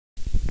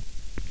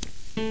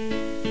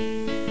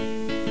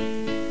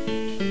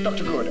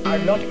Dr. Good,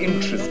 I'm not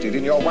interested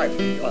in your wife.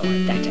 Well,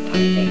 that's a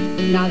funny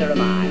thing. Neither am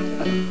I.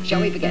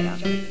 Shall we begin her?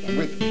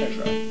 With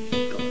pleasure.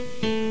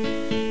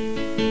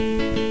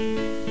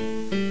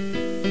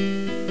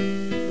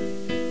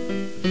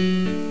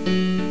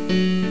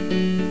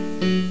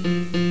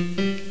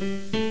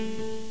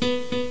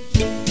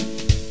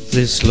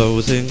 This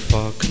loathing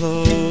for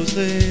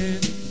clothing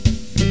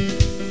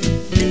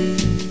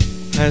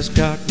has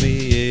got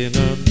me in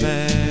a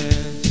mess.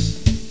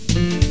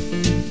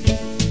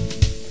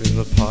 In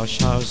the posh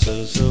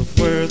houses of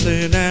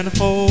Worthing and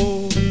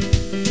Hope,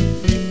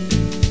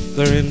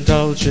 they're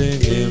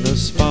indulging in a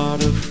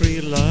spot of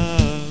free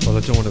love. Well,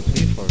 I don't want to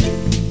pay for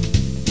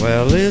it.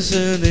 Well,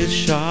 isn't it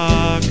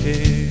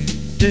shocking,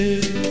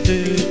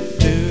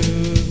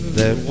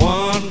 that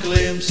one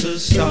glimpse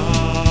of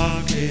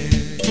stocking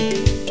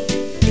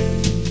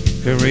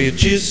can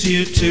reduce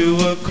you to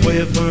a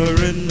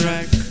quivering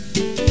wreck?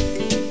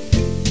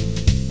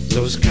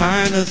 Those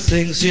kind of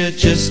things you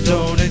just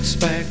don't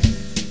expect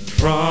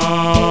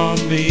from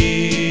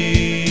me.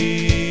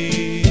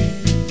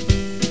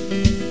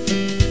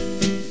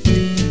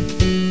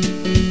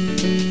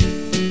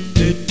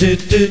 Do, do,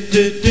 do,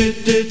 do, do,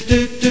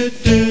 do, do, do.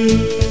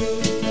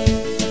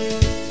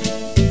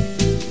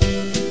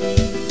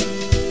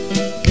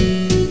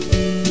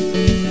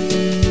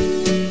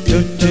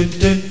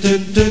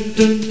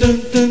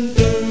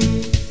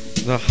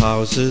 The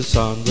houses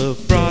on the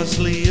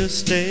Brosley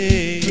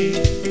estate,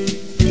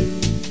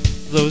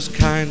 those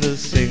kind of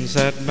things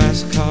that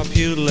mass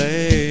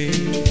copulate.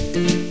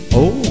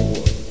 Oh,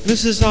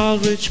 Mrs.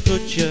 Aldrich,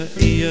 put your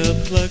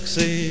earplugs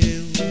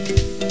in.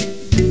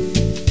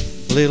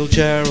 Little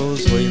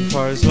Gerald's waiting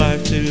for his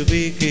life to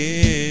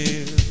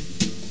begin.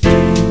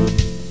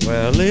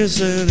 Well,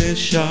 isn't it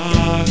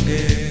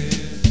shocking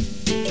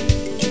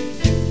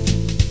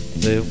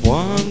that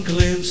one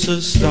glimpse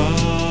of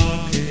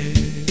stocking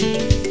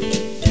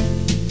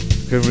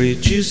can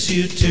reduce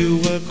you to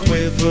a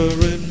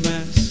quivering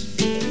mess?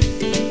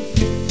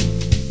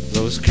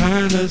 Those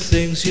kind of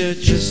things you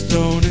just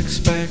don't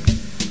expect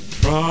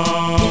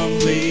from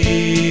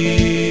me.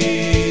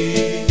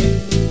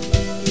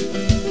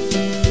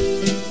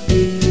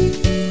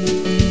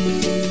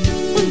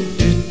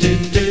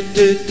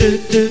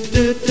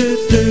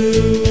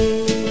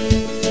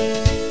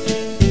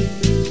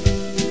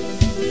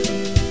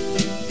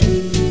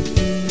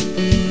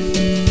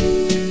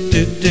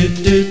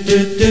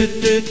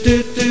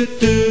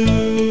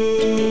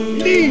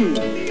 Fling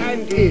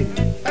and in,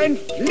 and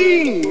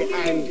fling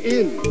and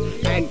in,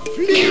 and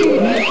fling.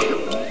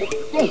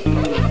 Oh,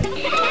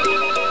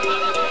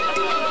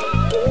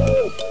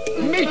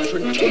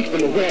 matron, take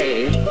them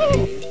away.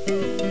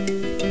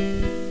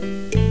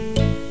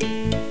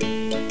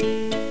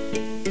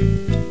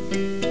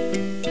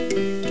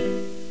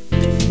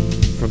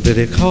 From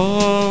Biddick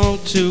Hall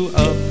to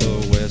Upper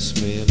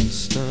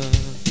Westminster,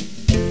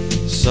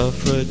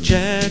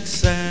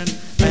 suffragettes and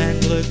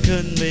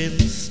Anglican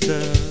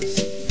minsters.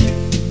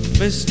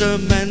 Mr.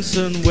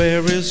 Manson,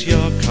 where is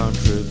your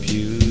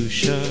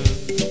contribution?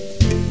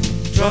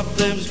 Drop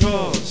them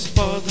drawers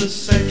for the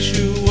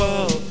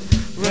sexual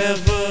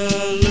revolution.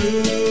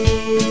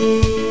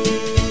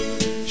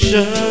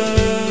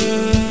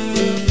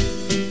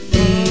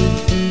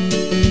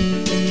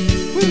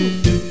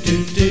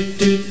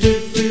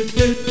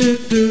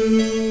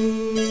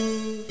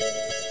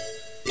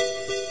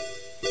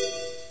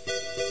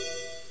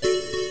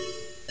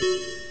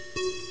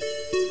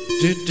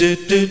 Do do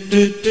do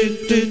do do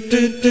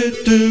do do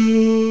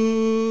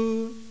do.